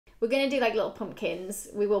We're going to do like little pumpkins.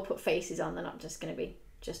 We will put faces on. They're not just going to be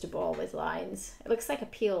just a ball with lines. It looks like a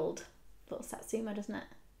peeled little satsuma, doesn't it?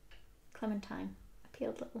 Clementine. A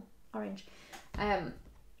peeled little orange.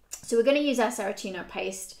 So we're going to use our Saracino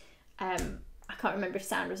paste. I can't remember if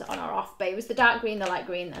sound was on or off, but it was the dark green, the light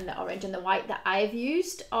green, and the orange and the white that I've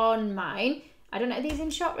used on mine. I don't know, are these in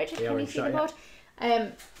shot, Richard? Can you see the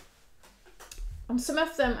board? On some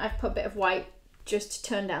of them, I've put a bit of white just to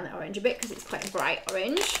turn down the orange a bit because it's quite a bright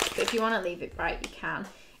orange. But if you want to leave it bright, you can.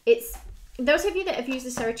 It's those of you that have used the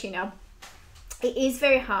Saracino, it is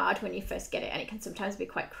very hard when you first get it, and it can sometimes be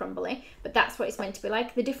quite crumbly, but that's what it's meant to be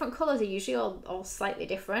like. The different colours are usually all slightly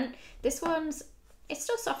different. This one's, it's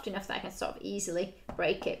still soft enough that I can sort of easily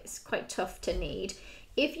break it. It's quite tough to knead.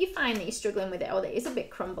 If you find that you're struggling with it or that it is a bit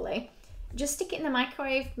crumbly, just stick it in the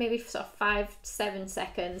microwave, maybe for sort of 5-7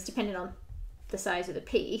 seconds, depending on the size of the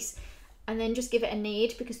piece, and then just give it a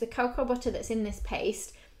knead, because the cocoa butter that's in this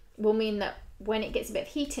paste will mean that when it gets a bit of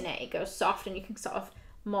heat in it, it goes soft and you can sort of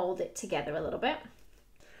mold it together a little bit.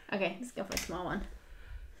 Okay, let's go for a small one.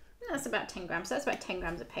 That's about 10 grams, so that's about 10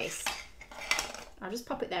 grams of paste. I'll just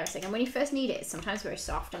pop it there a second. When you first knead it, it's sometimes very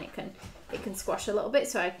soft and it can squash a little bit,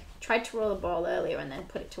 so I tried to roll a ball earlier and then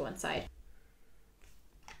put it to one side.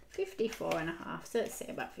 54.5, so let's say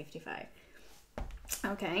about 55.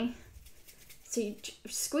 Okay, so you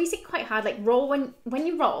squeeze it quite hard, like roll, when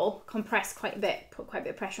you roll, compress quite a bit, put quite a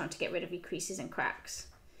bit of pressure on to get rid of your creases and cracks.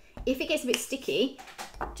 If it gets a bit sticky,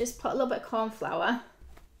 just put a little bit of corn flour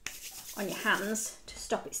on your hands to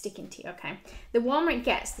stop it sticking to you, okay? The warmer it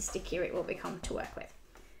gets, the stickier it will become to work with.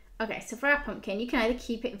 Okay, so for our pumpkin, you can either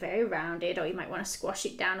keep it very rounded, or you might want to squash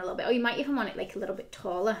it down a little bit, or you might even want it like a little bit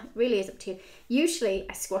taller. It really is up to you. Usually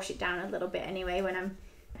I squash it down a little bit anyway when I'm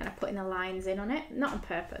kind of putting the lines in on it. Not on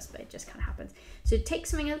purpose, but it just kind of happens. So take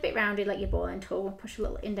something a little bit rounded like your ball and tool, push a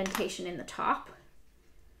little indentation in the top.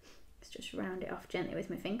 Let's just round it off gently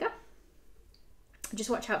with my finger.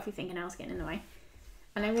 Just watch out for your fingernails getting in the way.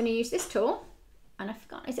 And I'm going to use this tool, and I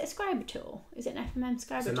forgot, is it a scriber tool? Is it an FMM scriber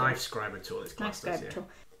tool? It's a knife scriber tool. It's knife scriber tool.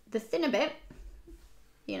 The thinner bit,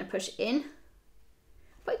 you're going to push in,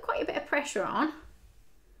 put quite a bit of pressure on,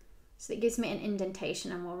 so it gives me an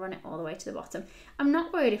indentation, and we'll run it all the way to the bottom. I'm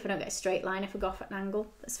not worried if I don't get a straight line. If I go off at an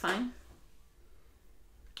angle, that's fine.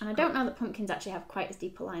 And I don't know that pumpkins actually have quite as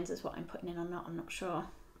deep a lines as what I'm putting in or not. I'm not sure.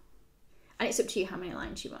 And it's up to you how many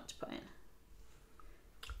lines you want to put in.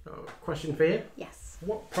 Oh, question for you. Yes.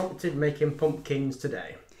 What prompted making pumpkins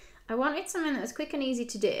today? I wanted something that was quick and easy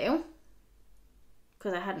to do,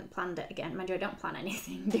 because I hadn't planned it again. Mind you, I don't plan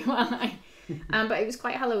anything, do I? But it was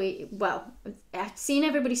quite Halloween. Well, I'd seen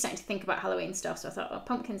everybody starting to think about Halloween stuff, so I thought, well,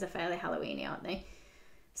 pumpkins are fairly Halloweeny, aren't they?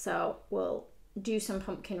 So we'll do some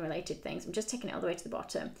pumpkin related things. I'm just taking it all the way to the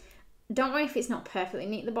bottom. Don't worry if it's not perfectly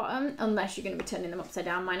neat at the bottom, unless you're going to be turning them upside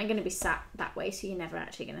down. Mine are going to be sat that way, so you're never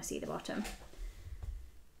actually going to see the bottom.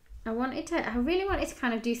 I really wanted to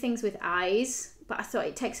kind of do things with eyes, but I thought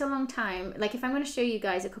it takes a long time. Like, if I'm going to show you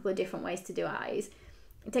guys a couple of different ways to do eyes,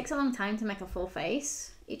 it takes a long time to make a full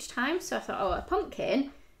face each time. So I thought, oh, a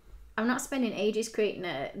pumpkin, I'm not spending ages creating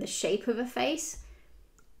the shape of a face.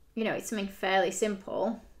 You know, it's something fairly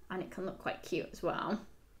simple, and it can look quite cute as well.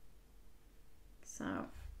 So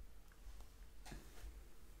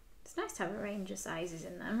it's nice to have a range of sizes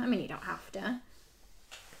in them. I mean, you don't have to.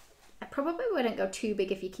 I probably wouldn't go too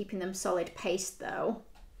big if you're keeping them solid paste though.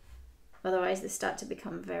 Otherwise they start to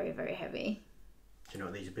become very, very heavy. Do you know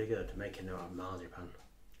what these are bigger to make out of marzipan?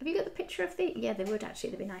 Have you got the picture of the? Yeah, they would actually.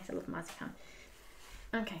 They'd be nice. I love marzipan.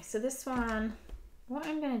 Okay, so this one, what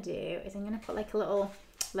I'm going to do is I'm going to put like a little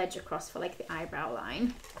ledge across for like the eyebrow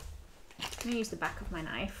line. I'm going to use the back of my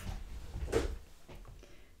knife.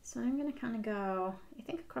 So I'm going to kind of go, I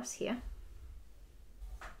think, across here.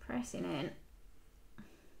 Pressing in.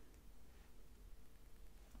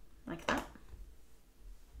 Like that.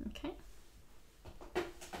 Okay.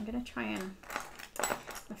 I'm going to try and,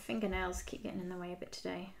 my fingernails keep getting in the way a bit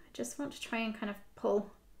today. I just want to try and kind of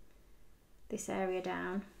pull this area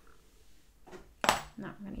down. No,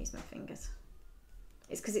 I'm going to use my fingers.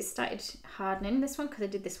 It's because it started hardening, this one, because I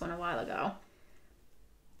did this one a while ago.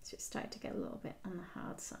 So it started to get a little bit on the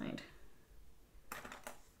hard side.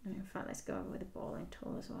 And in fact, let's go over with a balling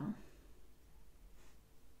tool as well.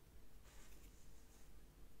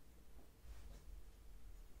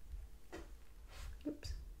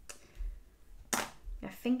 Oops. Yeah,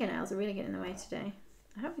 fingernails are really getting in the way today.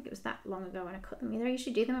 I don't think it was that long ago when I cut them either. I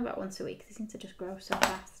usually do them about once a week. They seem to just grow so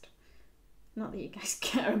fast. Not that you guys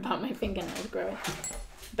care about my fingernails growing.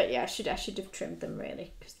 But yeah, I should have trimmed them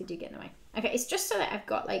really, because they do get in the way. Okay, it's just so that I've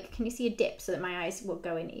got like, can you see a dip so that my eyes will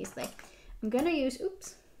go in easily? I'm going to use,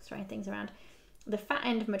 oops, throwing things around. the fat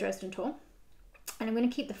end of my Dresden tool, and I'm going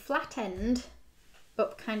to keep the flat end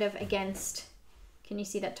up kind of against, can you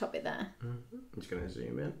see that top bit there? I'm just going to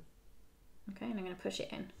zoom in. Okay, and I'm going to push it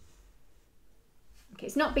in. Okay,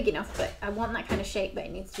 it's not big enough, but I want that kind of shape, but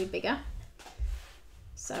it needs to be bigger.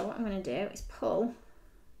 So what I'm going to do is pull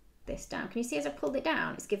this down. Can you see as I pulled it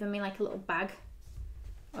down, it's given me like a little bag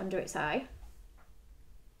under its eye.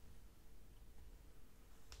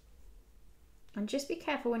 And just be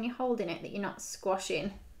careful when you're holding it that you're not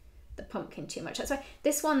squashing the pumpkin too much. That's why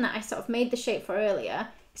this one that I sort of made the shape for earlier,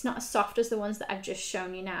 it's not as soft as the ones that I've just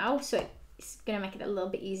shown you now, so it's going to make it a little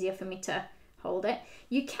bit easier for me to hold it.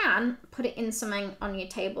 You can put it in something on your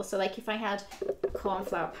table, so like if I had a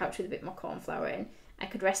cornflower pouch with a bit more cornflower in, I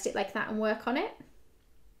could rest it like that and work on it.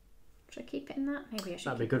 Should I keep it in that? Maybe I should.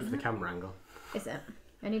 That'd be good for the camera angle. Is it?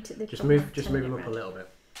 I need to just move them up a little bit.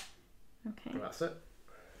 Okay. Well, that's it.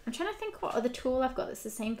 I'm trying to think what other tool I've got that's the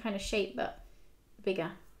same kind of shape but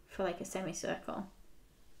bigger for like a semicircle.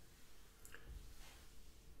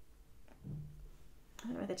 I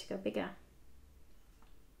don't know whether to go bigger.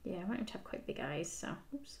 Yeah, I want him to have quite big eyes, so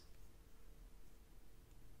oops.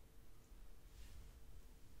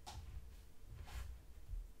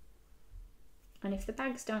 And if the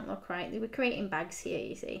bags don't look right, we're creating bags here,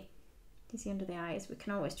 you see. You see under the eyes, we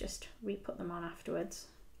can always just re-put them on afterwards.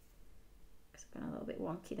 Because I've gone a little bit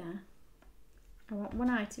wonky there. I want one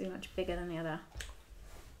eye to be much bigger than the other.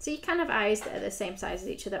 So you can have eyes that are the same size as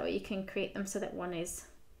each other, or you can create them so that one is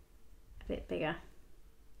a bit bigger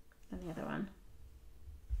than the other one.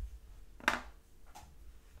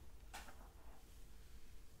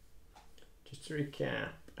 Just to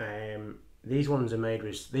recap, these ones are made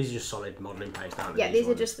with, these are just solid modelling paste, aren't they? Yeah, these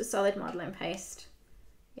are just the solid modelling paste.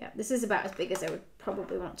 Yeah, this is about as big as I would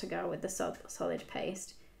probably want to go with the solid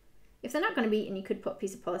paste. If they're not going to be eaten, you could put a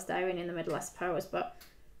piece of polystyrene in the middle, I suppose, but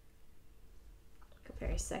got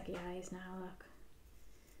very saggy eyes now, look.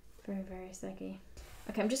 Very, very saggy.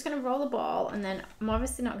 Okay, I'm just going to roll a ball, and then I'm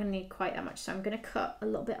obviously not going to need quite that much, so I'm going to cut a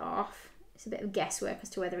little bit off. It's a bit of guesswork as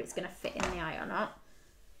to whether it's going to fit in the eye or not.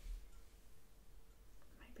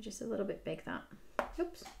 Maybe just a little bit big, that.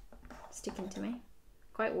 Oops, sticking to me.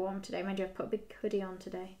 Quite warm today. Mind you, I've put a big hoodie on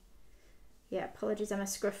today. Yeah, apologies, I'm a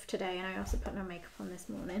scruff today, and I also put no makeup on this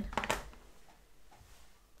morning.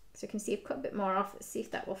 So you can see I've cut a bit more off. Let's see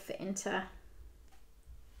if that will fit into...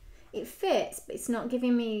 It fits, but it's not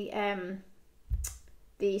giving me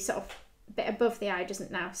the sort of bit above the eye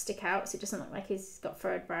doesn't now stick out, so it doesn't look like he's got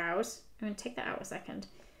furrowed brows. I'm going to take that out a second.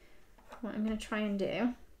 What I'm going to try and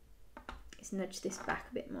do is nudge this back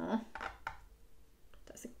a bit more.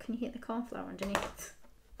 Can you hear the cornflower underneath?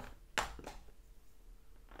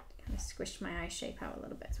 Kind of squished my eye shape out a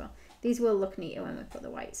little bit as well. These will look neater when we put the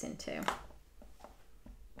whites in too.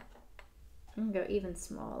 I'm going to go even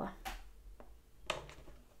smaller.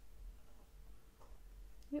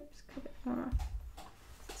 Oops, cut a bit more.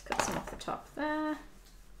 Let's cut some off the top there.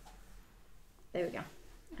 There we go.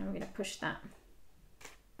 And we're going to push that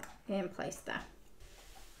in place there.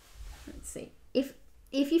 Let's see. If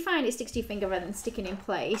you find it sticks to your finger rather than sticking in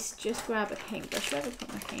place, just grab a paintbrush. Where have I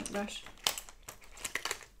put my paintbrush?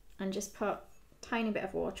 And just put a tiny bit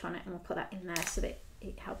of water on it, and we'll put that in there so that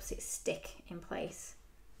it helps it stick in place.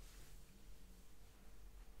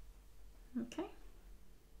 Okay.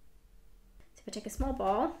 So if I take a small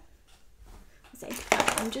ball,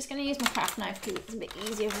 I'm just going to use my craft knife because it's a bit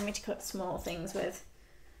easier for me to cut small things with.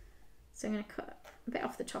 So I'm going to cut a bit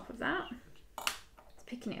off the top of that. It's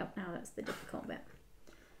picking it up now, that's the difficult bit.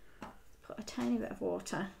 Put a tiny bit of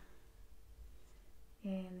water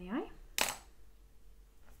in the eye.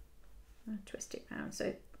 And twist it round.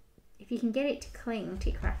 So if you can get it to cling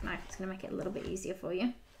to your craft knife, it's going to make it a little bit easier for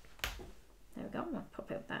you. There we go, we'll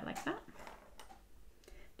pop it up there like that.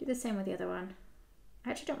 Do the same with the other one. I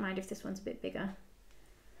actually don't mind if this one's a bit bigger.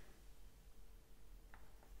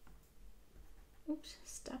 Oops,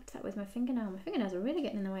 stabbed that with my fingernail. My fingernails are really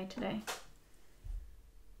getting in the way today.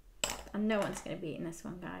 And no one's going to be eating this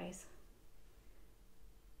one, guys.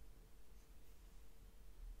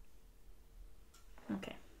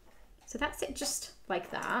 Okay, so that's it, just like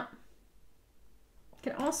that.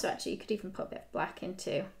 You can also actually, you could even put a bit of black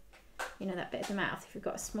into, you know, that bit of the mouth. If you've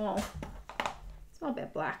got a small bit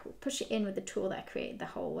of black, we'll push it in with the tool that I created the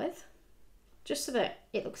hole with, just so that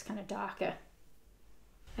it looks kind of darker.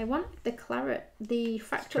 I want the claret, the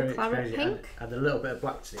fractal claret pink. Add a little bit of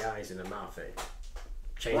black to the eyes and the mouth. It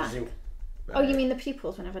changes them. Oh, you mean the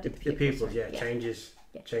pupils? Whenever I did the pupils, yeah, changes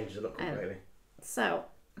the look completely. So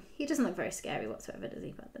he doesn't look very scary whatsoever, does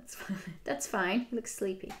he? But that's fine. That's fine. He looks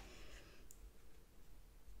sleepy.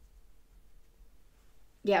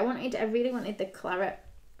 Yeah, I really wanted the claret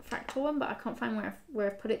fractal one, but I can't find where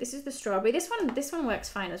I've put it. This is the strawberry. This one works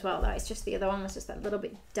fine as well though. It's just the other one was just that little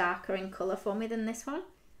bit darker in colour for me than this one.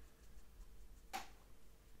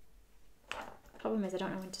 Problem is I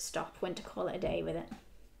don't know when to stop, when to call it a day with it.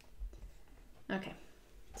 Okay,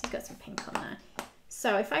 so it's got some pink on there.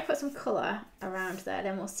 So if I put some colour around there,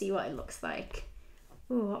 then we'll see what it looks like.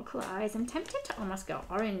 Ooh, what colour eyes? I'm tempted to almost go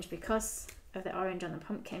orange because of the orange on the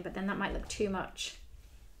pumpkin, but then that might look too much.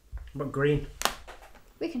 But green.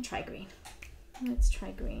 We can try green. Let's try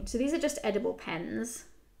green. So these are just edible pens.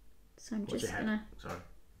 So I'm just gonna... Sorry.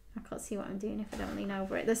 I can't see what I'm doing if I don't lean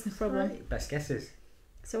over it. That's the problem. Right. Best guesses.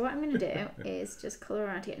 So what I'm going to do is just colour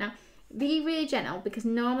around here. Now, be really gentle because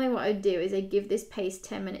normally what I'd do is I'd give this paste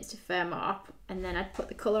 10 minutes to firm up and then I'd put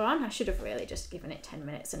the colour on. I should have really just given it 10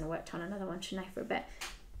 minutes and worked on another one, shouldn't I, for a bit.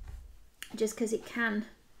 Just because it can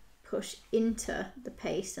push into the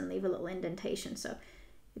paste and leave a little indentation. So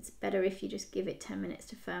it's better if you just give it 10 minutes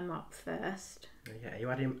to firm up first. Yeah, are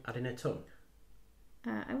you adding a tongue?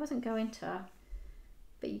 I wasn't going to,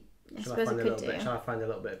 but you... I Shall suppose I could do. Shall I find a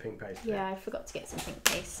little bit of pink paste? Yeah, I forgot to get some pink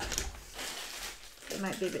paste. It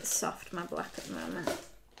might be a bit soft, my black at the moment.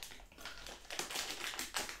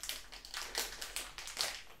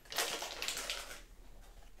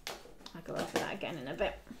 I'll go over that again in a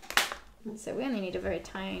bit. So we only need a very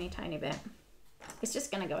tiny, tiny bit. It's just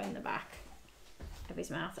going to go in the back of his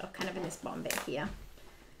mouth, or kind of in this bottom bit here.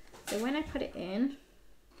 So when I put it in,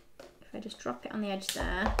 if I just drop it on the edge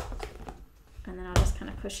there, and then I'll just kind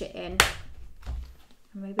of push it in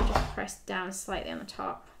and maybe just press down slightly on the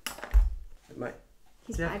top. It might.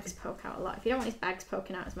 His bags poke out a lot. If you don't want his bags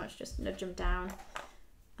poking out as much, just nudge them down.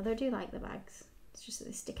 Although I do like the bags. It's just that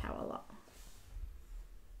they stick out a lot.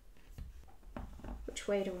 Which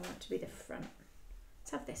way do we want to be the front?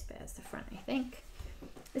 Let's have this bit as the front, I think.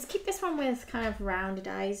 Let's keep this one with kind of rounded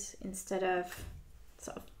eyes instead of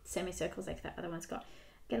sort of semicircles like that other one's got.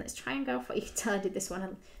 Again, let's try and go for, you can tell I did this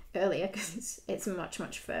one earlier because it's much,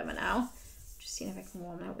 much firmer now. Just seeing if I can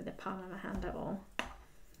warm it up with the palm of my hand at all.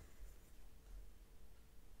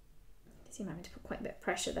 See, I'm having to put quite a bit of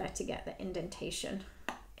pressure there to get the indentation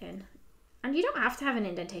in. And you don't have to have an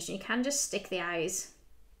indentation, you can just stick the eyes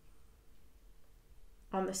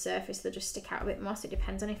on the surface, they'll just stick out a bit more, so it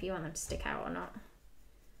depends on if you want them to stick out or not.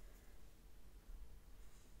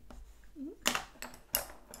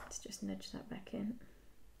 Let's just nudge that back in.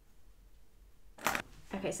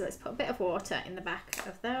 Okay, so let's put a bit of water in the back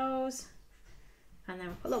of those and then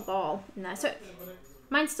we'll put a little ball in there. So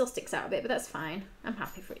mine still sticks out a bit, but that's fine. I'm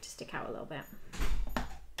happy for it to stick out a little bit. And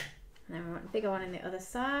then we want a bigger one on the other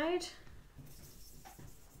side.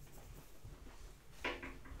 Does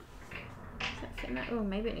that fit in that? Oh,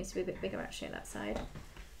 maybe it needs to be a bit bigger actually at that side.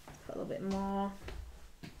 Let's put a little bit more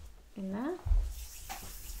in there.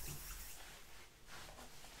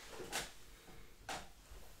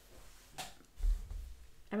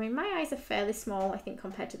 I mean, my eyes are fairly small, I think,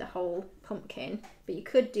 compared to the whole pumpkin, but you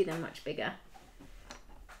could do them much bigger.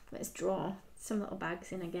 Let's draw some little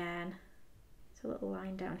bags in again. So a little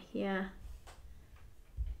line down here.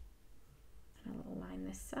 And a little line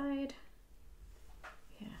this side.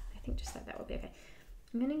 Yeah, I think just like that would be okay.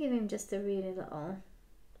 I'm going to give him just a really little,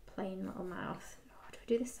 plain little mouth. Oh, do I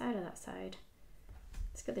do this side or that side?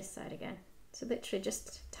 Let's go this side again. So literally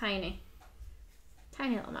just tiny,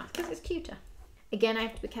 tiny little mouth, because it's cuter. Again, I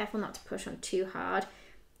have to be careful not to push on too hard.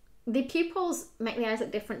 The pupils make the eyes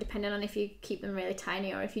look different depending on if you keep them really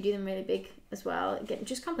tiny or if you do them really big as well. It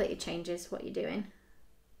just completely changes what you're doing.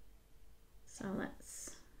 So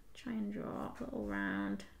let's try and draw a little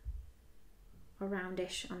round or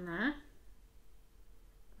roundish on there.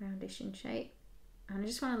 Roundish in shape. And I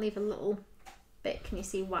just want to leave a little bit, can you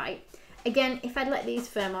see, white. Again, if I'd let these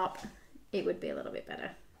firm up, it would be a little bit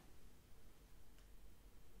better.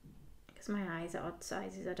 Because my eyes are odd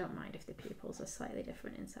sizes, I don't mind if the pupils are slightly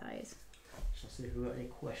different in size. Shall see if we've got any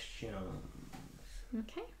questions.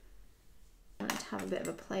 Okay. I wanted to have a bit of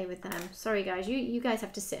a play with them. Sorry guys, you guys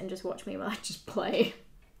have to sit and just watch me while I just play.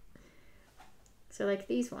 So like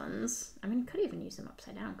these ones, I mean, I could even use them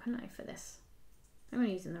upside down, couldn't I, for this? I'm going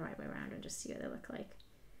to use them the right way around and just see what they look like.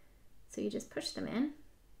 So you just push them in.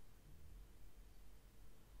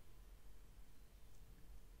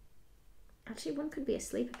 Actually, one could be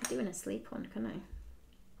asleep. I could do an asleep one, couldn't I?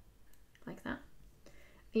 Like that.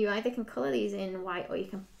 You either can colour these in white or you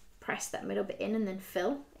can press that middle bit in and then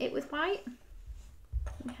fill it with white.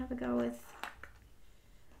 Let me have a go with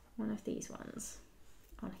one of these ones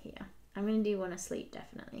on here. I'm going to do one asleep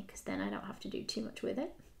definitely because then I don't have to do too much with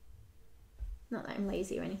it. Not that I'm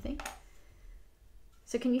lazy or anything.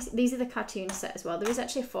 So can you see, these are the cartoon set as well. There is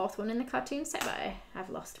actually a fourth one in the cartoon set, but I've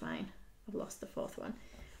lost mine. I've lost the fourth one.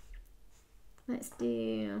 should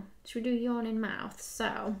we do yawning mouth?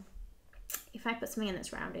 So if I put something in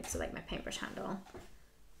that's rounded, so like my paintbrush handle,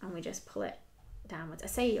 and we just pull it downwards. I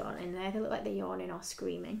say yawning there, they look like they're yawning or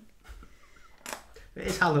screaming. It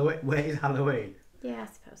is Halloween. Wait, it's Halloween. Yeah,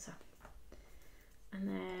 I suppose so. And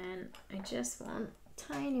then I just want a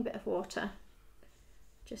tiny bit of water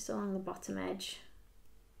just along the bottom edge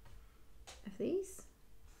of these.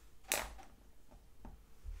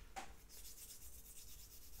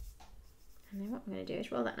 And then what I'm going to do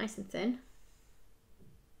is roll that nice and thin.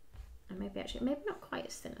 And maybe not quite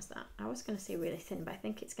as thin as that. I was going to say really thin, but I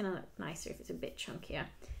think it's going to look nicer if it's a bit chunkier.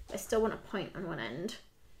 But I still want a point on one end.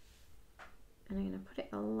 And I'm going to put it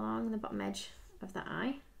along the bottom edge of the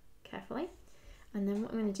eye, carefully. And then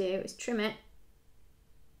what I'm going to do is trim it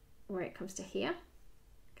where it comes to here,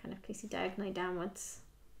 kind of placing diagonally downwards.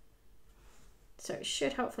 So it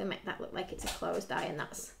should hopefully make that look like it's a closed eye, and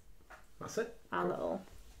that's it. Our little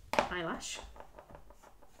eyelash.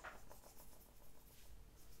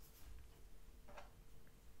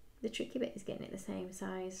 The tricky bit is getting it the same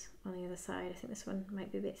size on the other side. I think this one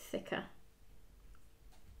might be a bit thicker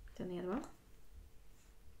than the other one.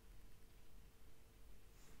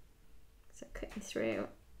 So cut me through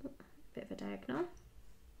a bit of a diagonal.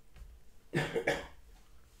 Do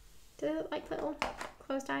they look like little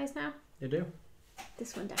closed eyes now? They do.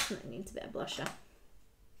 This one definitely needs a bit of blusher.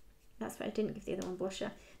 That's why I didn't give the other one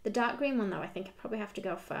blusher. The dark green one though, I think I probably have to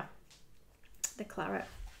go for the claret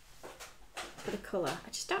for the colour. I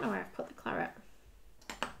just don't know where I've put the claret.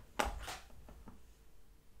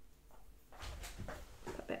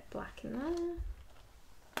 Put a bit of black in there.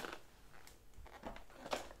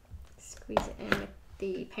 Squeeze it in with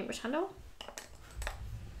the paintbrush handle.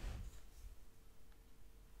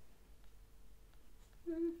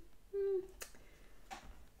 Let's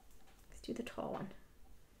do the tall one.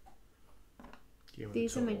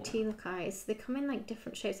 These are my teal eyes. They come in like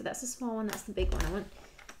different shapes. So that's the small one, that's the big one. I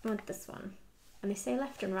want this one. And they say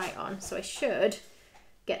left and right on, so I should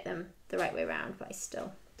get them the right way around, but I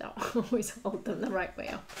still don't always hold them the right way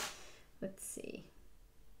up. Let's see.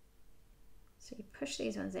 So you push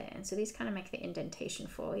these ones in. So these kind of make the indentation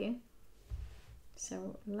for you.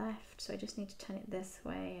 So left, so I just need to turn it this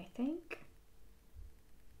way, I think.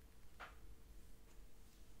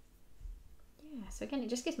 Yeah, so again, it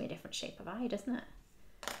just gives me a different shape of eye, doesn't it?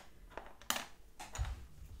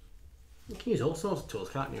 You can use all sorts of tools,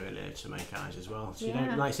 can't you, really, to make eyes as well. So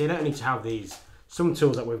Yeah. you don't need to have these. Some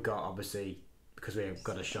tools that we've got, obviously, because we've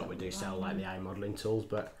got a shop, we do sell like the eye modelling tools,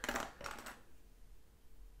 but you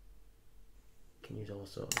can use all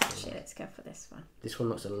sorts. Actually, let's go for this one. This one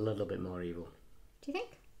looks a little bit more evil. Do you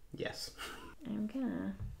think? Yes. I'm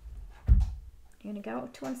gonna go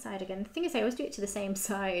up to one side again. The thing is, I always do it to the same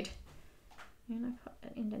side. I'm gonna put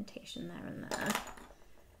an indentation there and there.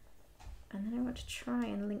 And then I want to try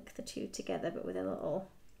and link the two together, but with a little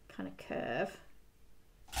kind of curve.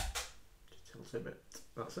 Just tilt it a bit.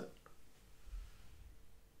 That's it.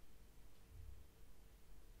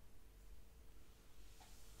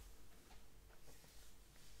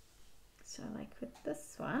 So like with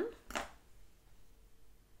this one.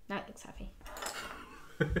 That looks happy.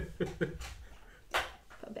 Put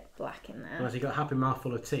a bit of black in there. Well, has he got a happy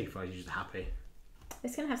mouthful of teeth, or is he just happy?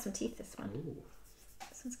 It's going to have some teeth, this one. Ooh.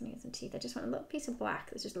 This one's going to get some teeth. I just want a little piece of black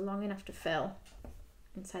that's just long enough to fill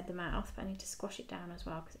inside the mouth, but I need to squash it down as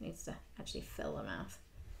well because it needs to actually fill the mouth.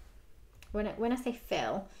 When I say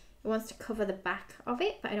fill, it wants to cover the back of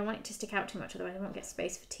it, but I don't want it to stick out too much, otherwise I won't get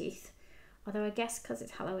space for teeth. Although I guess because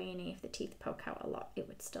it's Halloween-y, if the teeth poke out a lot, it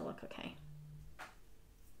would still look okay.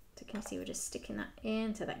 So can you see we're just sticking that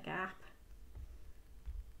into that gap.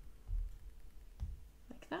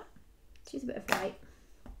 Like that. Let's use a bit of white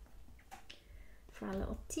for our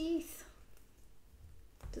little teeth.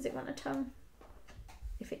 Does it want a tongue?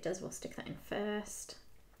 If it does, we'll stick that in first.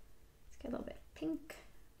 Let's get a little bit of pink.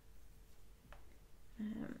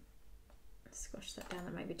 Squash that down,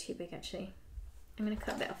 that might be too big actually. I'm going to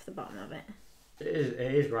cut a bit off the bottom of it. It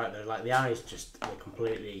is right though, like the eyes just, they're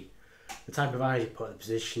completely, the type of eyes you put, the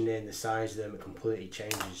positioning, the size of them, it completely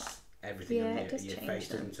changes everything on your face,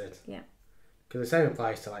 doesn't it? Yeah. Because the same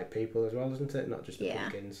applies to like people as well, doesn't it? Not just the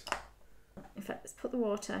pumpkins. In fact, let's put the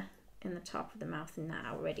water in the top of the mouth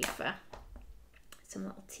now, ready for some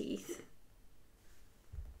little teeth.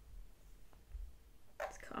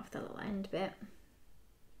 Let's cut off the little end bit.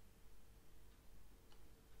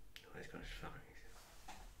 Oh, it's got a fang.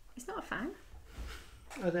 It's not a fang.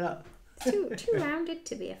 Oh, they're not. It's too rounded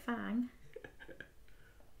to be a fang.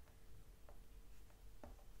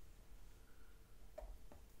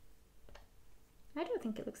 I don't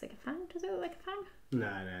think it looks like a fang. Does it look like a fang?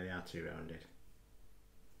 No, they are too rounded.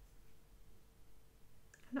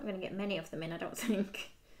 I'm not going to get many of them in, I don't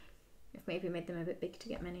think. I've maybe made them a bit big to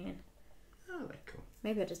get many in. Oh, they're cool.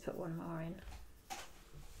 Maybe I'll just put one more in.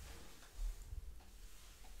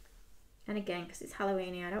 And again, because it's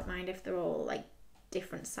Halloweeny, I don't mind if they're all like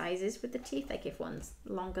different sizes with the teeth, like if one's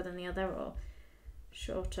longer than the other or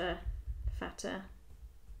shorter, fatter.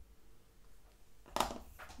 Got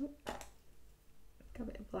a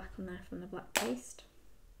bit of black on there from the black paste.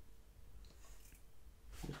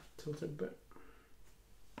 Tilt it a bit.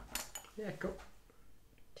 Yeah, cool.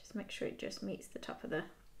 Just make sure it just meets the top of the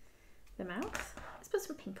mouth. Let's put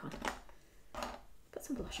some pink on. Put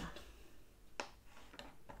some blush on.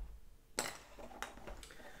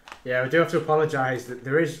 Yeah, we do have to apologise that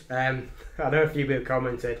there is. I know a few people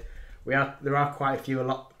commented. There are quite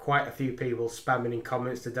a few people spamming in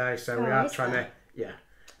comments today. So we are trying to. Yeah.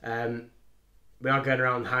 We are going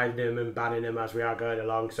around hiding them and banning them as we are going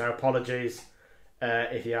along. So apologies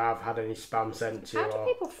if you have had any spam sent to you. How do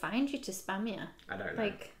people find you to spam you? I don't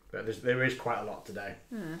know. But there is quite a lot today.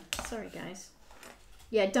 Sorry, guys.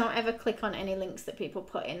 Yeah, don't ever click on any links that people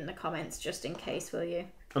put in the comments, just in case, will you?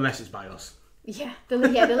 Unless it's by us. Yeah, the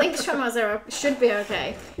links from us should be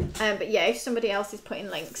okay. But yeah, if somebody else is putting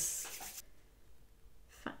links,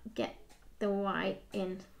 get the white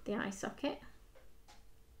in the eye socket.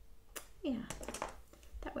 Yeah,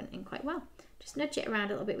 that went in quite well. Just nudge it around a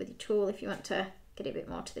little bit with your tool if you want to get it a bit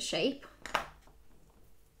more to the shape.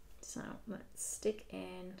 So let's stick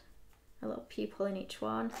in a little pupil in each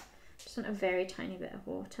one. Just want a very tiny bit of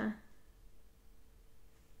water.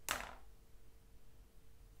 I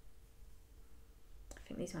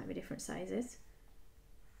think these might be different sizes.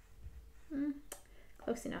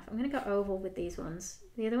 Close enough. I'm going to go oval with these ones.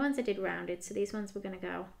 The other ones I did rounded, so these ones we're going to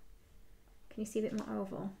go. Can you see a bit more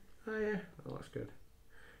oval? Oh yeah, oh that's good.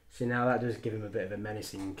 See, now that does give him a bit of a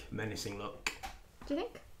menacing look. Do you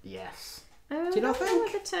think? Yes. Do you not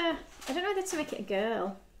think? I don't know whether to make it a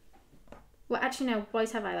girl. Well, actually no,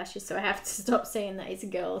 boys have eyelashes, so I have to stop saying that it's a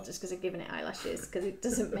girl just because I've given it eyelashes, because it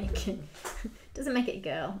doesn't make it a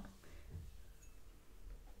girl.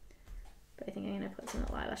 But I think I'm going to put some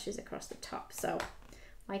little eyelashes across the top. So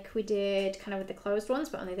like we did kind of with the closed ones,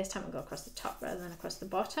 but only this time we'll go across the top rather than across the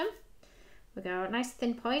bottom. We'll go a nice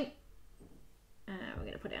thin point. We're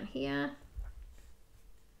going to put it on here.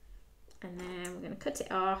 And then we're going to cut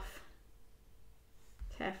it off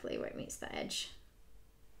carefully where it meets the edge.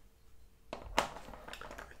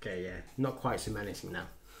 Okay, yeah. Not quite so menacing now.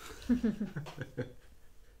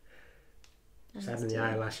 Just having the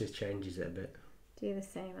eyelashes changes it a bit. Do the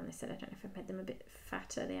same on this side. I don't know if I've made them a bit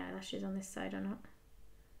fatter, the eyelashes on this side or not.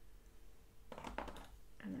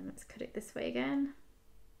 And then let's cut it this way again.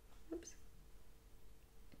 Oops.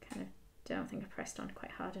 Kind of don't think I pressed on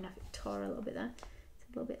quite hard enough. It tore a little bit there. It's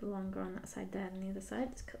a little bit longer on that side there than the other side.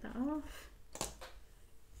 Let's cut that off.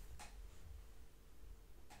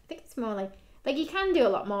 I think it's more like you can do a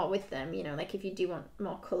lot more with them, you know, like if you do want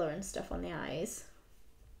more colour and stuff on the eyes.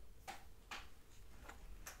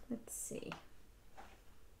 Let's see.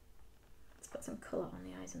 Let's put some colour on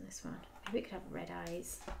the eyes on this one. Maybe we could have red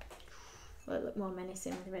eyes. Will it look more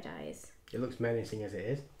menacing with red eyes? It looks menacing as it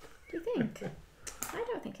is. Do you think? I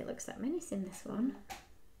don't think it looks that menacing, this one.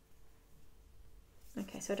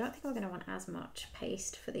 Okay, so I don't think we're going to want as much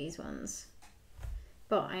paste for these ones.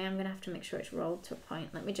 But I am going to have to make sure it's rolled to a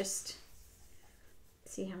point. Let me just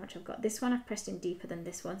see how much I've got. This one I've pressed in deeper than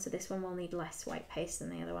this one, so this one will need less white paste than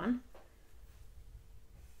the other one.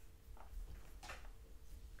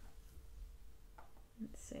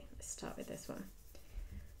 Let's see, let's start with this one.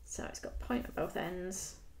 So it's got point at both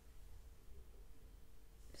ends.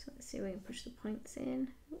 So let's see if we can push the points in.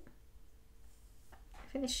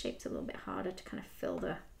 I think this shape's a little bit harder to kind of fill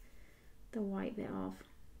the white bit of.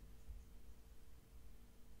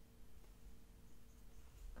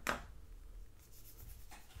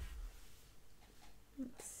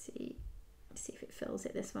 Let's see if it fills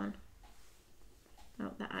it, this one.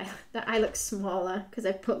 Oh, that eye looks smaller because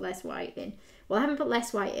I've put less white in. Well, I haven't put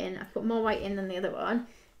less white in. I've put more white in than the other one,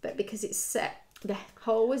 but because it's set, the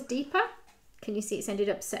hole was deeper. Can you see it's ended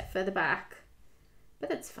up set further back? But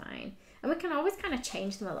that's fine. And we can always kind of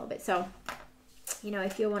change them a little bit. So, you know,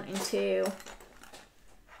 if you're wanting to,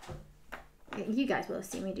 you guys will have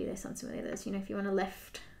seen me do this on some of the others. You know, if you want to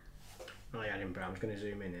lift. Oh yeah, I'm going to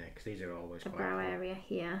zoom in here because these are always quite brow area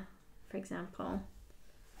here, for example.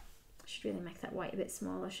 I should really make that white a bit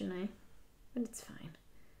smaller, shouldn't I? But it's fine.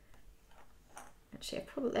 Actually,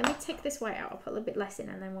 let me take this white out. I'll put a little bit less in,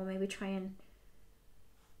 and then we'll maybe try and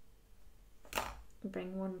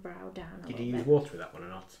bring one brow down a little bit. Did you use water with that one or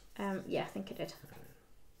not? Yeah, I think I did.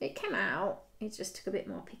 It came out. It just took a bit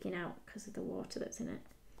more picking out because of the water that's in it.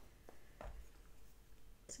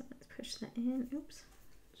 push that in. Oops.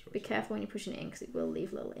 Be careful when you're pushing it in because it will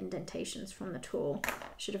leave little indentations from the tool.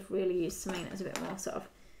 Should have really used something that was a bit more sort of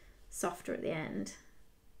softer at the end,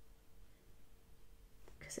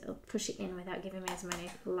 because it'll push it in without giving me as many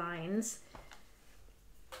lines.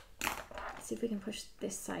 Let's see if we can push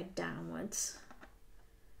this side downwards.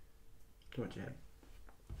 Watch your head.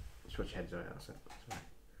 Just watch your head, Zoe. That's it. Sorry.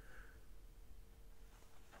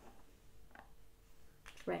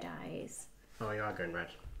 Red eyes. Oh, you are going red.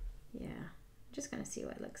 Yeah. Just going to see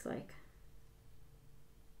what it looks like.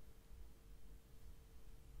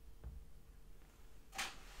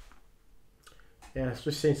 Yeah, I've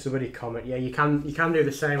just seen somebody comment. Yeah, you can do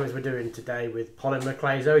the same as we're doing today with polymer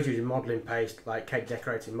clays. I was using modelling paste, like cake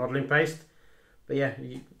decorating modelling paste. But yeah,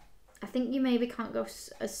 I think you maybe can't go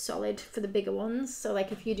as solid for the bigger ones. So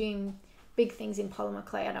like if you're doing big things in polymer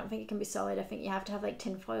clay, I don't think it can be solid. I think you have to have like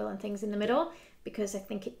tin foil and things in the middle, because I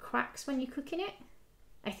think it cracks when you're cooking it.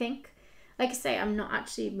 I think. Like I say, I'm not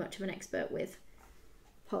actually much of an expert with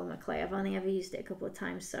polymer clay. I've only ever used it a couple of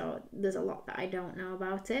times, so there's a lot that I don't know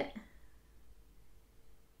about it.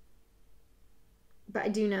 But I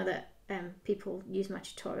do know that people use my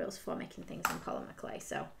tutorials for making things in polymer clay,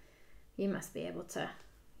 so you must be able to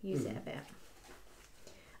use it a bit.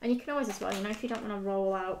 And you can always as well, you know, if you don't want to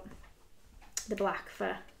roll out the black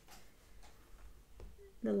for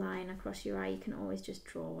the line across your eye, you can always just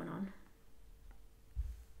draw one on.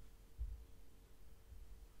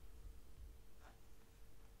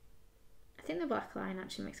 I think the black line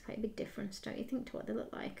actually makes quite a big difference, don't you think, to what they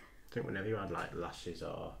look like? I think whenever you add like lashes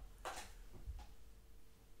or...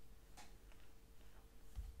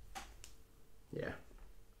 Yeah.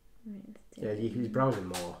 Right, yeah, his brows are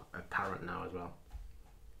more apparent now as well.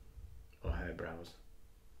 Or her brows.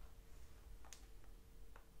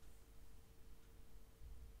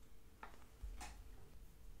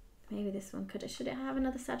 Maybe this one could... Should it have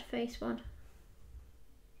another sad face one?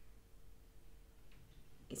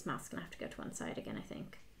 His mouth's going to have to go to one side again, I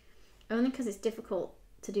think. Only because it's difficult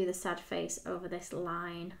to do the sad face over this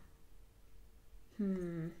line.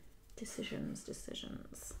 Decisions.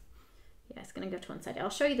 Yeah, it's going to go to one side. I'll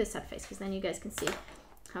show you the sad face because then you guys can see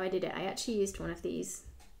how I did it. I actually used one of these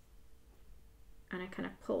and I kind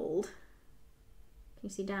of pulled. Can you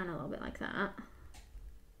see down a little bit like that?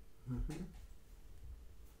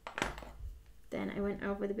 Then I went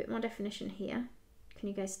over with a bit more definition here. Can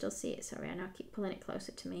you guys still see it? Sorry, I know I keep pulling it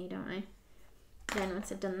closer to me, don't I? Then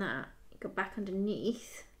once I've done that, you go back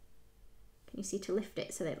underneath. Can you see to lift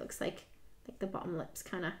it so that it looks like the bottom lip's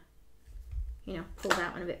kind of, you know, pulled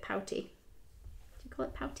out and a bit pouty. Do you call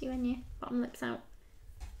it pouty when your bottom lip's out?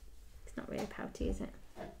 It's not really pouty, is it?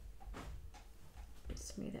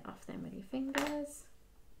 Just smooth it off then with your fingers.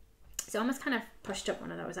 So I almost kind of pushed up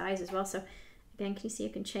one of those eyes as well. So again, can you see I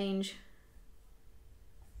can change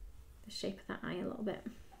the shape of that eye a little bit?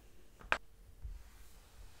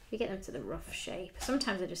 If you get them to the rough shape,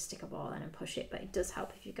 sometimes I just stick a ball in and push it, but it does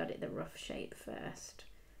help if you got it the rough shape first.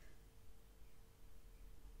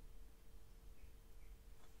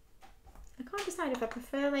 I can't decide if I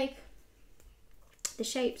prefer like the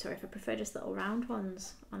shapes or if I prefer just little round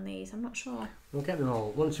ones on these. I'm not sure. We'll get them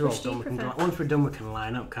all. Once we're all done, once we're done, we can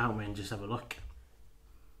line up, can't we, and just have a look.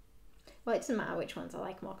 Well, it doesn't matter which ones I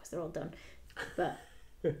like more because they're all done. But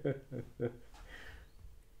alright,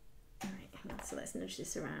 hang on, so let's nudge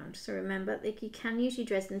this around. So remember, like, you can use your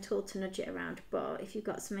Dresden tool to nudge it around, but if you've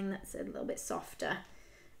got something that's a little bit softer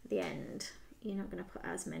at the end, you're not going to put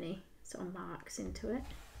as many sort of marks into it.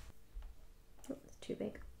 Oh, it's too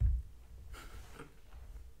big.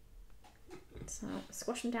 So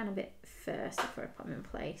squash them down a bit first before I put them in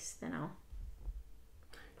place, then I'll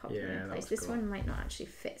pop them in place. This one might not actually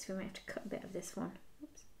fit, so we might have to cut a bit of this one.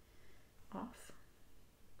 Oops. Off.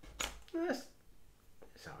 Yes.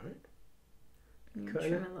 It's alright.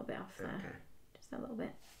 Trim a little bit off there. Okay. Just a little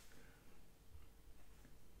bit.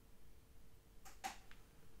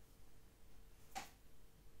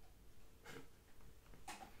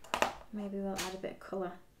 Maybe we'll add a bit of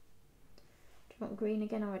colour. Do you want green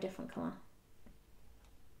again or a different colour?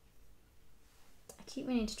 I keep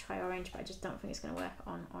meaning to try orange, but I just don't think it's going to work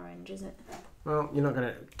on orange, is it? Well, you're not going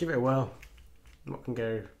to... Give it a whirl. What can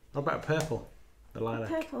go... What about purple? The lilac.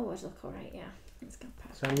 Purple always look alright, yeah. Let's go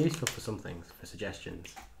purple. So I'm useful for some things, for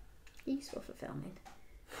suggestions. Useful for filming.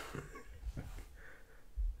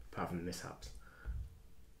 Apart from the mishaps.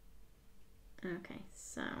 Okay,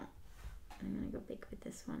 so I'm going to go big with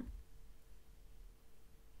this one.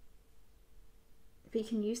 But you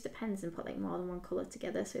can use the pens and put like more than one colour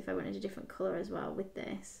together, so if I wanted a different colour as well with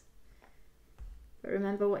this. But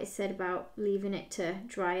remember what I said about leaving it to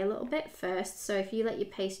dry a little bit first. So if you let your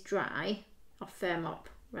paste dry or firm up,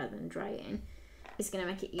 rather than drying is going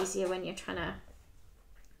to make it easier when you're trying to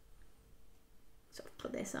sort of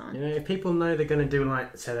put this on. You know, if people know they're going to do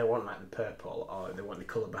like, say they want like the purple or they want the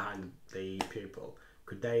colour behind the pupil,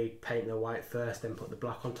 could they paint the white first then put the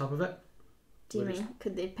black on top of it? Do you mean,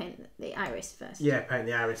 could they paint the iris first? Yeah, paint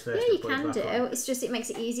the iris first. Yeah, you can do. It's just, it makes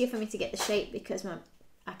it easier for me to get the shape because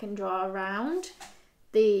I can draw around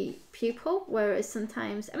the pupil, whereas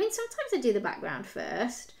sometimes I do the background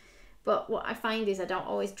first, but what I find is I don't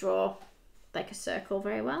always draw like a circle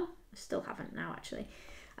very well. I still haven't now, actually.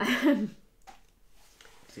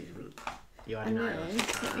 You had and then,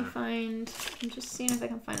 let me find, I'm just seeing if I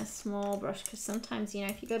can find a small brush, because sometimes, you know,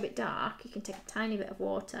 if you go a bit dark, you can take a tiny bit of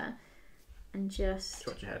water and just...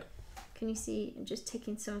 Watch your head. Can you see, just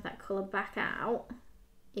taking some of that colour back out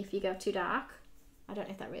if you go too dark? I don't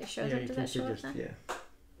know if that really shows up. Does that show up there? Yeah.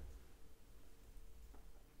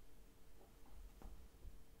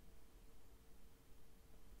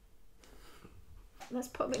 Let's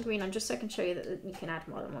put a bit of green on just so I can show you that you can add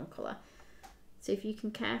more than one colour. So if you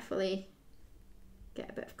can carefully get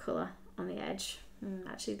a bit of colour on the edge.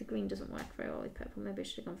 Actually, the green doesn't work very well with purple. Maybe I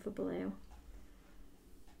should have gone for blue.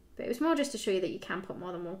 But it was more just to show you that you can put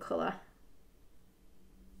more than one colour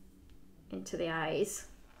into the eyes.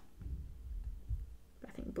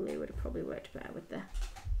 But I think blue would have probably worked better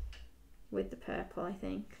with the purple, I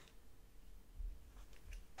think.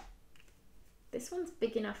 This one's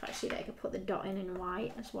big enough actually that I could put the dot in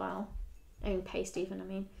white as well. I mean paste even, I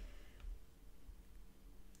mean.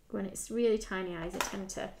 When it's really tiny eyes, I tend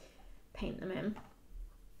to paint them in.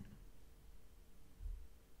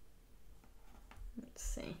 Let's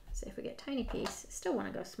see. So if we get a tiny piece, I still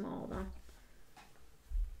want to go small though.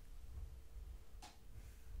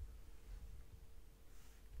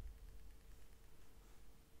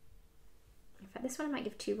 In fact, this one I might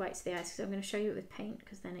give 2 whites to the eyes because I'm going to show you it with paint,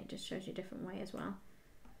 because then it just shows you a different way as well.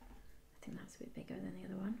 I think that's a bit bigger than the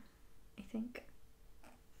other one, I think.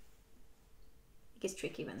 It gets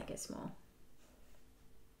tricky when they get small.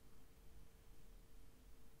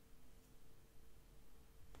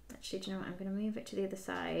 Actually, do you know what? I'm going to move it to the other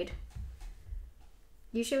side.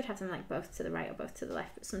 Usually I would have them like both to the right or both to the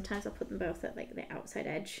left, but sometimes I'll put them both at like the outside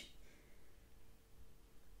edge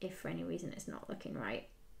if for any reason it's not looking right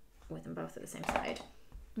with them both at the same side.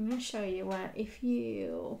 I'm going to show you where if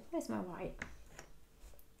you... Where's my white?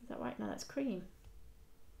 Is that white? No, that's cream.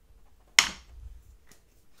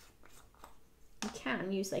 You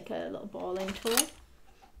can use like a little balling tool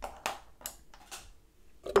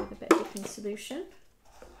with a bit of dipping solution.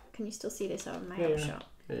 Can you still see this on my shot?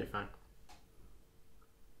 Yeah, you're fine.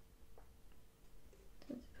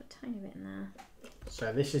 So let's put a tiny bit in there.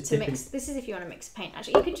 So this is this is if you want to mix paint.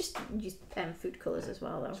 Actually, you could just use food colours as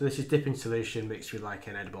well, though. So this is dipping solution mixed with like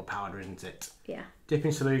an edible powder, isn't it? Yeah.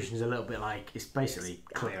 Dipping solution is a little bit like, it's basically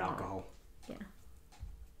clear alcohol. Yeah.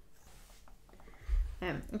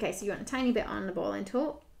 Okay, so you want a tiny bit on the balling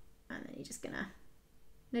tool, and then you're just gonna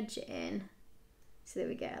nudge it in so that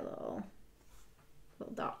we get a little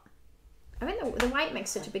dot. I think the white makes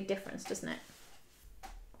such a big difference, doesn't it?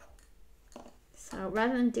 So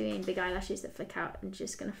rather than doing big eyelashes that flick out, I'm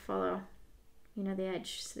just gonna follow, you know, the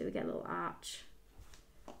edge so that we get a little arch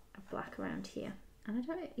of black around here. And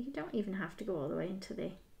you don't even have to go all the way into the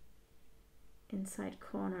inside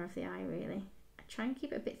corner of the eye, really. I try and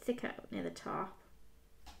keep it a bit thicker up near the top.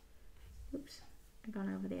 Oops, I've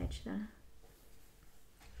gone over the edge there.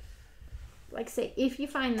 Like I say, if you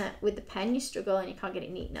find that with the pen you struggle and you can't get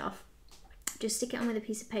it neat enough, just stick it on with a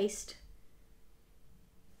piece of paste.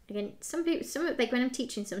 Again, like when I'm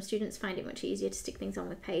teaching, some students find it much easier to stick things on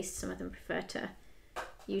with paste. Some of them prefer to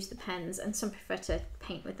use the pens, and some prefer to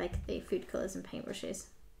paint with like the food colours and paintbrushes.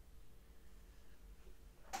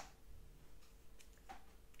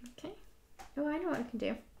 Okay. Oh, I know what I can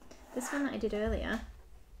do. This one that I did earlier.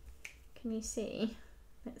 Can you see?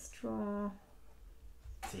 Let's draw.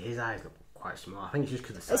 See, his eyes look quite small. I think it's just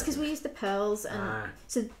because it's because we used the pearls, and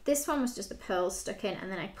so this one was just the pearls stuck in,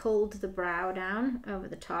 and then I pulled the brow down over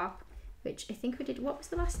the top, which I think we did. What was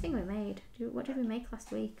the last thing we made? What did we make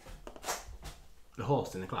last week? The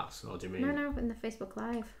horse in the class, or do you mean? No, in the Facebook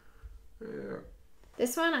Live. Yeah.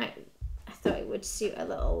 This one I thought it would suit a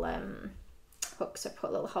little hook, so I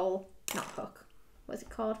put a little hole, not hook. What's it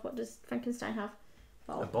called? What does Frankenstein have?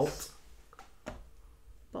 A bolt.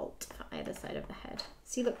 Bolt on either side of the head.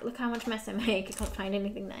 See, look how much mess I make. I can't find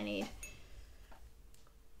anything that I need.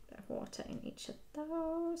 Bit of water in each of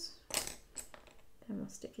those. Then we'll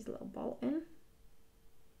stick his little bolt in.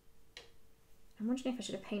 I'm wondering if I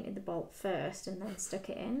should have painted the bolt first and then stuck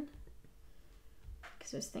it in,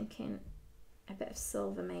 because I was thinking a bit of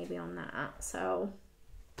silver maybe on that. So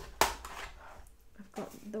I've I've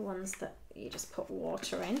got the ones that you just put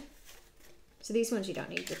water in. So these ones you don't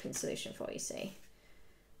need dripping solution for, you see.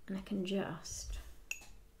 And I can just,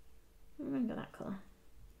 I remember that colour.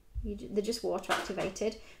 They're just water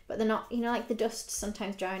activated, but they're not, you know, like the dust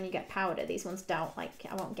sometimes dry and you get powder. These ones don't, like,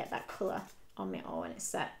 I won't get that colour on me at all when it's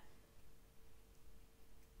set.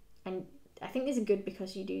 And I think these are good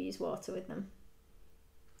because you do use water with them.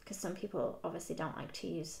 Because some people obviously don't like to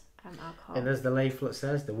use alcohol. And as the leaflet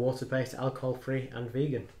says, the water-based, alcohol-free and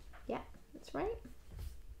vegan. Yeah, that's right.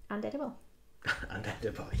 And edible. And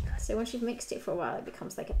edible, yeah. So once you've mixed it for a while, it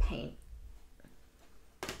becomes like a paint.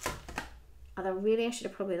 Although really I should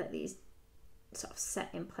have probably let these sort of set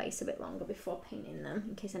in place a bit longer before painting them,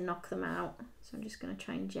 in case I knock them out. So I'm just going to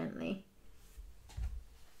try and gently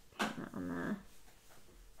paint that on there.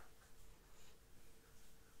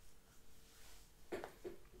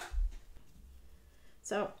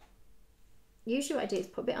 So usually what I do is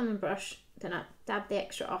put a bit on the brush, then I dab the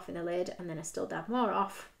extra off in the lid, and then I still dab more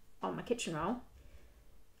off on my kitchen roll.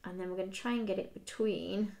 And then we're going to try and get it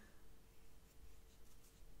between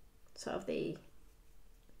sort of these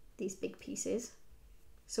big pieces.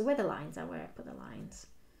 So where the lines are, where I put the lines.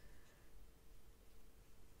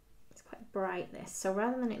 It's quite bright, this. So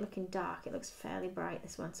rather than it looking dark, it looks fairly bright,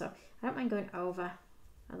 this one. So I don't mind going over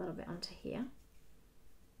a little bit onto here.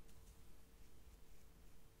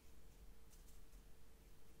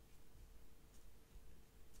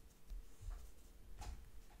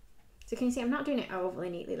 So can you see I'm not doing it overly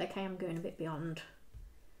neatly, like I am going a bit beyond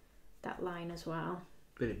that line as well.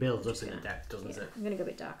 But it builds up in the depth, doesn't it? I'm going to go a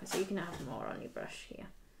bit darker so you can have more on your brush here.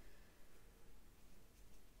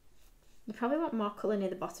 You probably want more colour near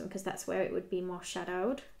the bottom because that's where it would be more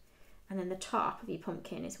shadowed. And then the top of your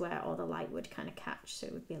pumpkin is where all the light would kind of catch, so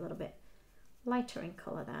it would be a little bit lighter in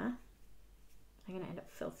colour there. I'm going to end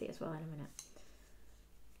up filthy as well in a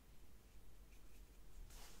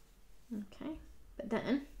minute. Okay, but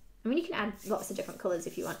then, I mean you can add lots of different colours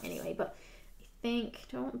if you want anyway, but I think,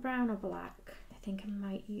 do I want brown or black? I think I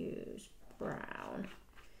might use brown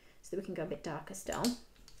so that we can go a bit darker still.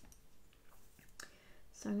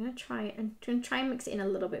 So I'm going to try and mix it in a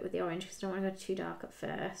little bit with the orange because I don't want to go too dark at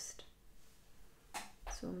first.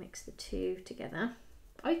 So we'll mix the two together.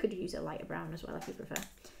 Or you could use a lighter brown as well if you prefer.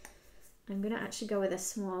 I'm going to actually go with a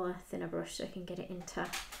smaller, thinner brush so I can get it into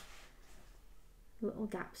little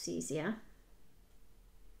gaps easier.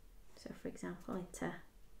 So for example, into, can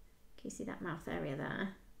you see that mouth area there?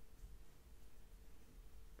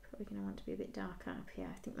 Probably going to want to be a bit darker up here.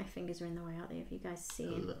 I think my fingers are in the way out there. Have you guys seen?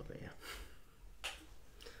 A little bit, yeah.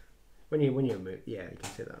 When you move, yeah, you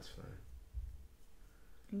can see that's fine.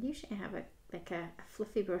 And usually I have a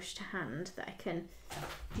fluffy brush to hand that I can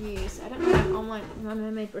use. I don't know, all my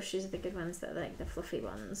mermaid brushes are the good ones that are like the fluffy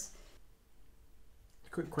ones.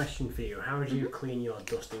 Quick question for you: how do you clean your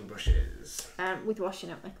dusting brushes? With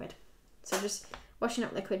washing up liquid. So just washing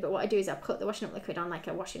up liquid. But what I do is I put the washing up liquid on like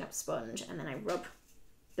a washing up sponge, and then I rub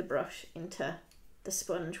the brush into the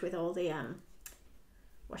sponge with all the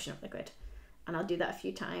washing up liquid. And I'll do that a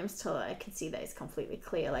few times till I can see that it's completely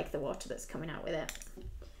clear, like the water that's coming out with it.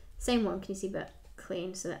 Same one, can you see, but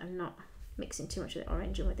clean, so that I'm not mixing too much of the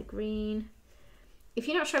orange in with the green. If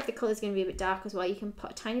you're not sure if the colour is going to be a bit dark as well, you can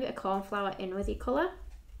put a tiny bit of cornflour in with your colour.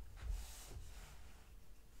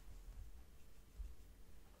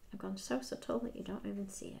 I've gone so subtle that you don't even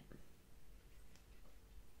see it.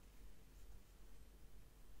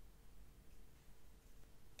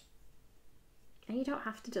 And you don't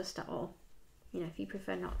have to dust at all. You know, if you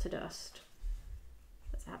prefer not to dust,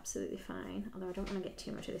 that's absolutely fine. Although I don't want to get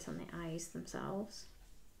too much of this on the eyes themselves.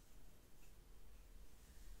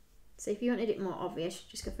 So if you wanted it more obvious,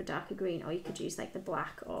 just go for darker green, or you could use like the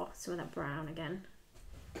black or some of that brown again.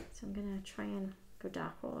 So I'm going to try and go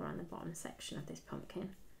dark all around the bottom section of this pumpkin.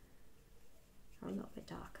 Or a little bit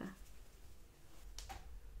darker.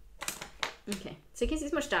 Okay, so it gives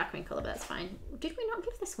it much darker in colour, but that's fine. Did we not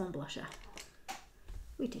give this one blusher?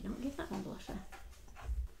 We did not give that one blusher.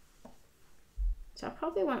 So I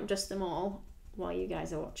probably won't dust them all while you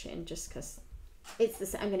guys are watching, just because it's the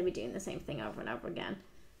same. I'm going to be doing the same thing over and over again.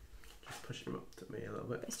 Just push him up to me a little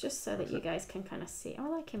bit. It's just so that you guys can kind of see.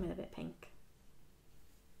 Oh, I like him with a bit pink.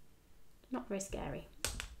 Not very scary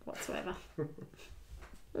whatsoever.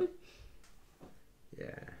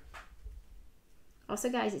 Yeah. Also,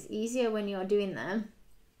 guys, it's easier when you're doing them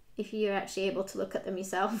if you're actually able to look at them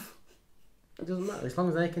yourself. It doesn't matter, as long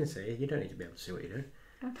as they can see. You don't need to be able to see what you're doing.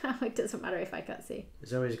 No, it doesn't matter if I can't see.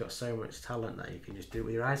 Zoe's got so much talent that you can just do it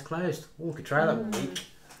with your eyes closed. Oh, we could try that one week.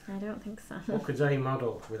 I don't think so. What could Zoe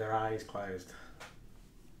model with her eyes closed?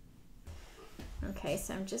 Okay,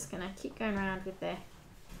 so I'm just going to keep going around with the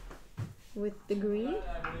with the green.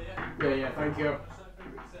 Yeah, thank you.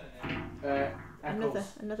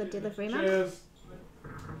 Another delivery man. Cheers.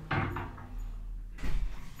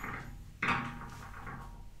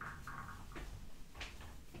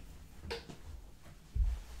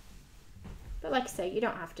 But like I say, you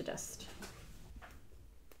don't have to dust.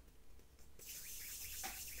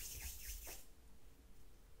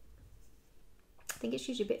 I think it's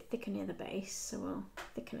usually a bit thicker near the base, so we'll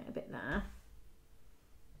thicken it a bit there.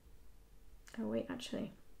 Oh wait,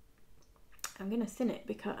 actually, I'm going to thin it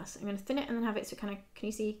because I'm going to thin it and then have it so kind of, can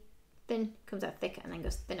you see, thin, comes out thicker and then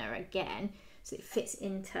goes thinner again, so it fits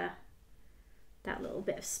into that little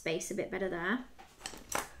bit of space a bit better there.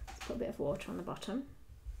 Let's put a bit of water on the bottom.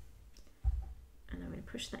 And I'm going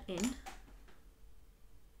to push that in,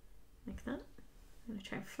 like that. I'm going to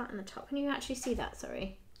try and flatten the top. Can you actually see that,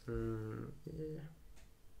 sorry? Yeah.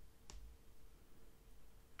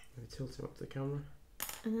 Maybe tilt him up to the camera.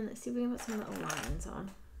 And then let's see if we can put some little lines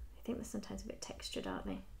on. I think they're sometimes a bit textured, aren't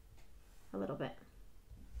they? A little bit.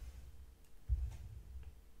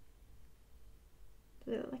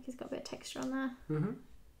 Does it look like he's got a bit of texture on there? Mm-hmm.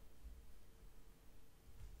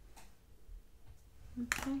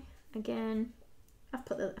 Okay, again, I've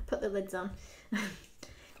put the lids on.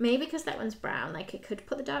 Maybe because that one's brown, like I could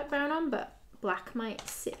put the dark brown on, but black might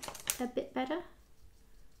sit a bit better.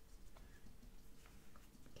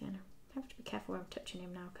 Again, I have to be careful where I'm touching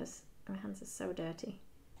him now because my hands are so dirty.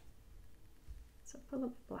 So put a little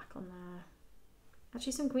bit of black on there.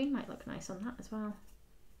 Actually, some green might look nice on that as well.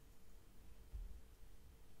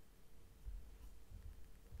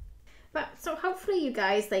 But so hopefully you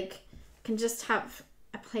guys like can just have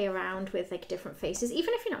a play around with like different faces,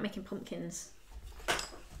 even if you're not making pumpkins.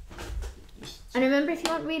 And remember, if you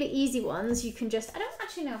want really easy ones, you can just, I don't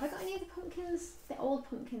actually know, have I got any of the pumpkins, the old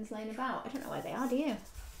pumpkins laying about? I don't know where they are, do you?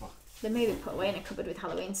 They may be put away in a cupboard with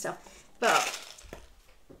Halloween stuff. But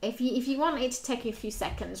if you want it to take you a few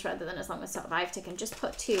seconds rather than as long as sort of I've taken, just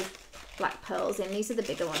put 2 black pearls in. These are the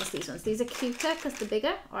bigger ones, these ones. These are cuter because they're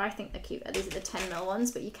bigger, or I think they're cuter. These are the 10mm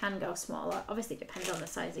ones, but you can go smaller. Obviously, it depends on the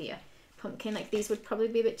size of your pumpkin. Like these would probably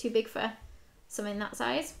be a bit too big for something that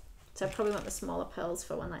size. So I probably want the smaller pearls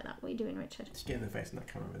for one like that. What are you doing, Richard? Just getting the face in that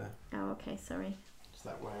camera over there. Oh, okay, sorry. Just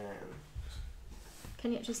that way.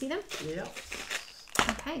 Can you actually see them? Yeah.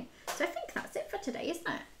 Okay, so I think that's it for today, isn't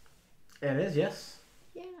it? It is, yes.